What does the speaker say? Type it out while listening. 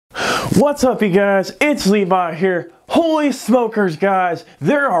What's up, you guys? It's Levi here. Holy smokers, guys,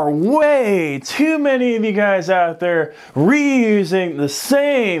 there are way too many of you guys out there reusing the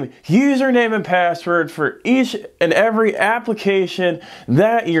same username and password for each and every application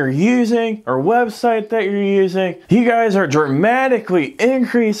that you're using or website that you're using. You guys are dramatically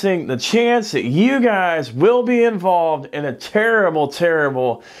increasing the chance that you guys will be involved in a terrible,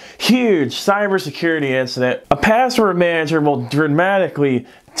 huge cybersecurity incident. A password manager will dramatically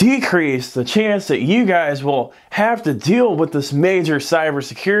decrease the chance that you guys will have to deal with this major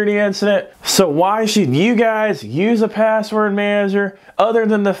cybersecurity incident. So why should you guys use a password manager other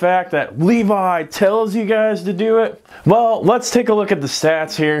than the fact that Levi tells you guys to do it? Well, let's take a look at the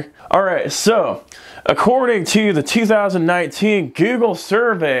stats here. All right, so according to the 2019 Google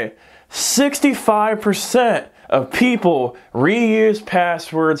survey, 65% of people reuse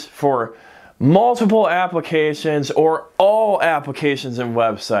passwords for multiple applications or all applications and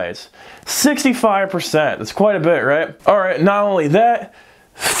websites. 65%, that's quite a bit, right? All right, not only that,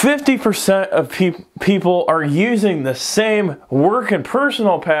 50% of people are using the same work and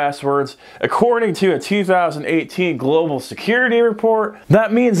personal passwords according to a 2018 global security report.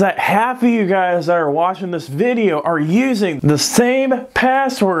 That means that half of you guys that are watching this video are using the same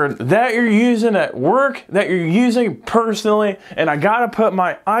password that you're using at work, that you're using personally. And I gotta put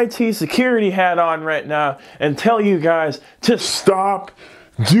my IT security hat on right now and tell you guys to stop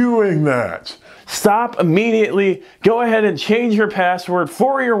doing that. Stop immediately. Go ahead and change your password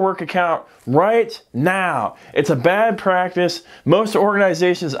for your work account right now. It's a bad practice. Most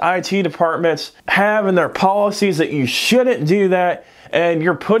organizations' IT departments have in their policies that you shouldn't do that, and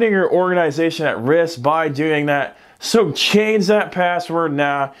you're putting your organization at risk by doing that. So change that password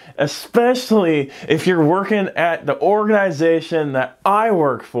now, especially if you're working at the organization that I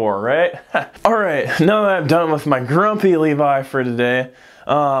work for, right? All right, now that I'm done with my grumpy Levi for today,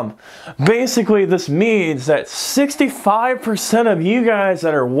 basically this means that 65% of you guys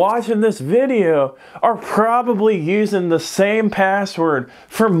that are watching this video are probably using the same password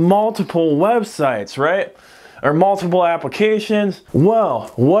for multiple websites, right? Or multiple applications.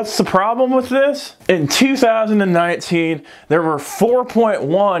 Well, what's the problem with this? In 2019, there were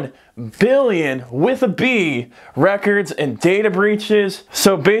 4.1 billion with a B records and data breaches.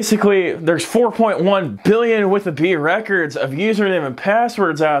 So basically there's 4.1 billion with a B records of username and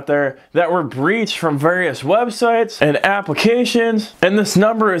passwords out there that were breached from various websites and applications, and this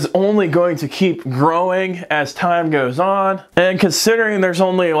number is only going to keep growing as time goes on. And considering there's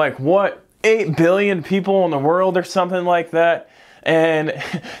only 8 billion people in the world or something like that, and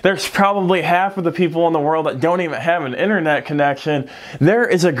there's probably half of the people in the world that don't even have an internet connection, there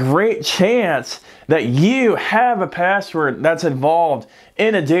is a great chance that you have a password that's involved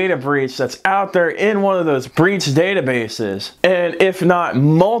in a data breach that's out there in one of those breach databases. And if not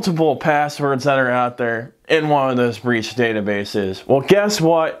multiple passwords that are out there in one of those breach databases. Well, guess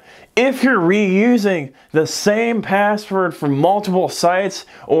what? If you're reusing the same password for multiple sites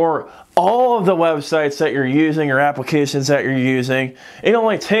or all of the websites that you're using or applications that you're using, it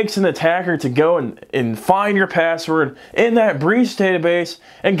only takes an attacker to go and find your password in that breach database.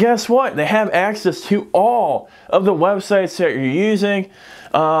 And guess what? They have access to all of the websites that you're using.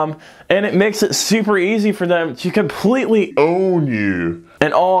 And it makes it super easy for them to completely own you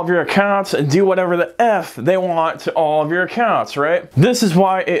and all of your accounts and do whatever the F they want to all of your accounts, right? This is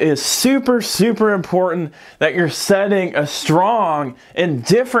why it is super important that you're setting a strong and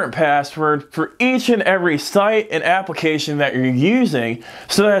different password for each and every site and application that you're using,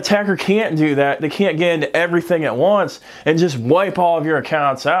 so that an attacker can't do that. They can't get into everything at once and just wipe all of your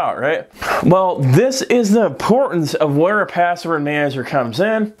accounts out, right? Well, this is the importance of where a password manager comes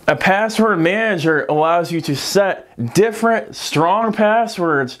in. A password manager allows you to set different strong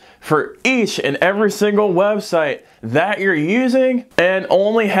passwords for each and every single website that you're using, and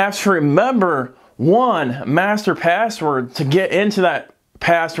only have to remember one master password to get into that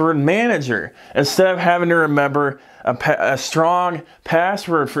password manager, instead of having to remember a strong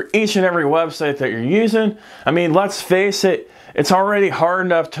password for each and every website that you're using. I mean, let's face it, it's already hard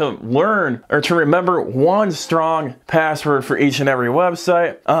enough to learn or to remember one strong password for each and every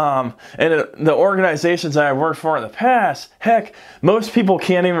website. And the organizations that I've worked for in the past, heck, most people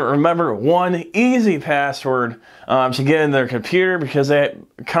can't even remember one easy password to get in their computer, because they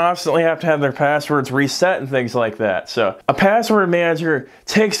constantly have to have their passwords reset and things like that. So a password manager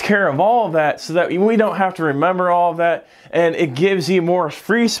takes care of all of that so that we don't have to remember all of that, and it gives you more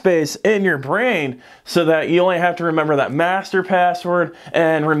free space in your brain so that you only have to remember that master password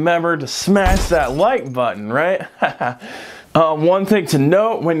and remember to smash that like button, right? One thing to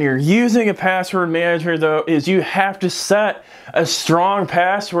note when you're using a password manager though is you have to set a strong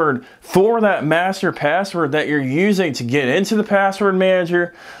password for that master password that you're using to get into the password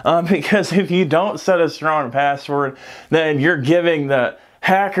manager, because if you don't set a strong password, then you're giving the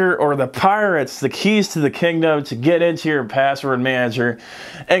hacker or the pirates the keys to the kingdom to get into your password manager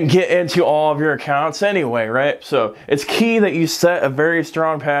and get into all of your accounts anyway, right? So it's key that you set a very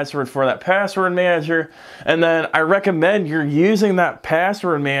strong password for that password manager, and then I recommend you're using that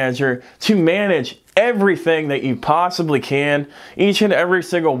password manager to manage everything that you possibly can. Each and every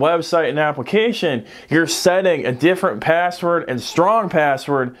single website and application, you're setting a different password and strong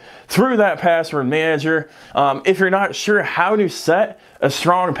password through that password manager. If you're not sure how to set a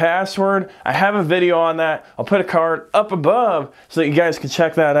strong password, I have a video on that. I'll put a card up above so that you guys can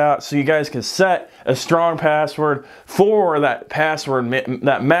check that out, so you guys can set a strong password for that password,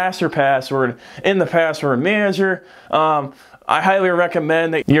 that master password in the password manager. I highly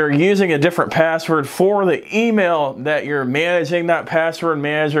recommend that you're using a different password for the email that you're managing that password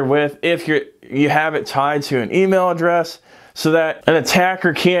manager with, if you have it tied to an email address, so that an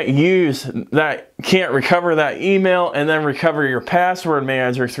attacker can't recover that email and then recover your password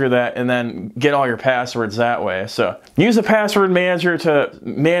manager through that and then get all your passwords that way. So use a password manager to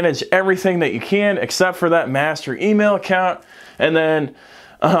manage everything that you can except for that master email account. And then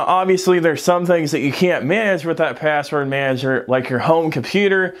obviously there's some things that you can't manage with that password manager, like your home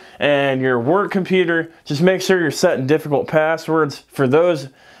computer and your work computer. Just make sure you're setting difficult passwords for those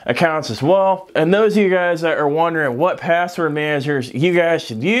accounts as well. And those of you guys that are wondering what password managers you guys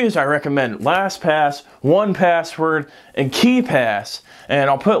should use, I recommend LastPass, 1Password, and KeePass. And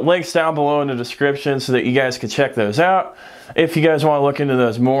I'll put links down below in the description so that you guys can check those out if you guys want to look into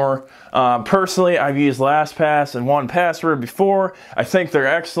those more. Personally, I've used LastPass and 1Password before. I think they're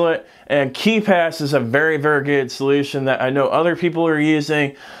excellent, and KeePass is a very, very good solution that I know other people are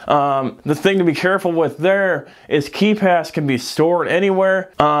using. The thing to be careful with there is KeePass can be stored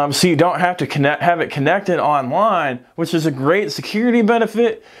anywhere, so you don't have to have it connected online, which is a great security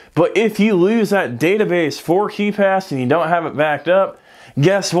benefit. But if you lose that database for KeePass and you don't have it backed up,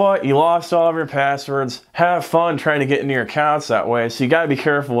 guess what? You lost all of your passwords. Have fun trying to get into your accounts that way. So you got to be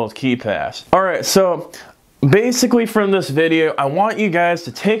careful with KeePass. All right, so basically from this video, I want you guys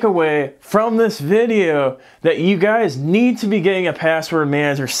to take away from this video that you guys need to be getting a password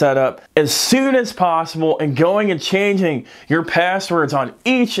manager set up as soon as possible and going and changing your passwords on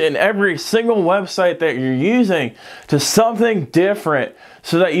each and every single website that you're using to something different,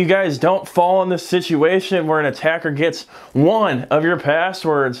 so that you guys don't fall in this situation where an attacker gets one of your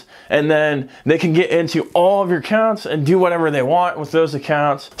passwords and then they can get into all of your accounts and do whatever they want with those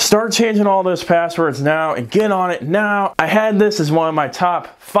accounts. Start changing all those passwords now and get on it now. I had this as one of my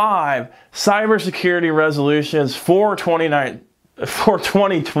top 5 cybersecurity resolutions for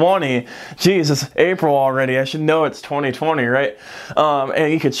 2020. Jesus, April already. I should know it's 2020, right?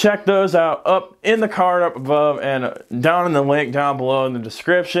 And you can check those out up in the card up above and down in the link down below in the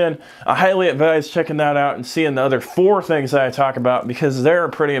description. I highly advise checking that out and seeing the other 4 things that I talk about, because they're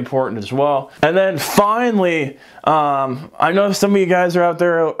pretty important as well. And then finally, I know some of you guys are out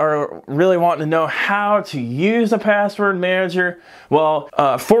there are really wanting to know how to use a password manager. Well,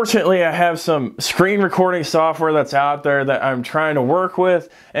 fortunately, I have some screen recording software that's out there that I'm trying to work with,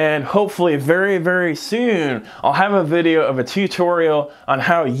 and hopefully very, very soon I'll have a video of a tutorial on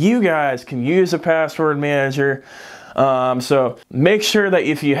how you guys can use a password manager. So make sure that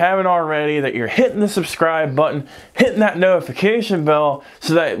if you haven't already, that you're hitting the subscribe button, hitting that notification bell,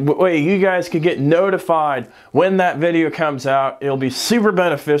 so that way you guys can get notified when that video comes out. It'll be super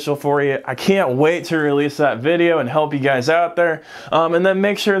beneficial for you. I can't wait to release that video and help you guys out there. And then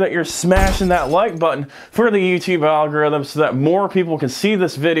make sure that you're smashing that like button for the YouTube algorithm, so that more people can see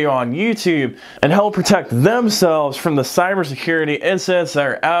this video on YouTube and help protect themselves from the cybersecurity incidents that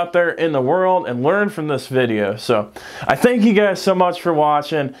are out there in the world and learn from this video. So I thank you guys so much for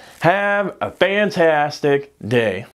watching. Have a fantastic day.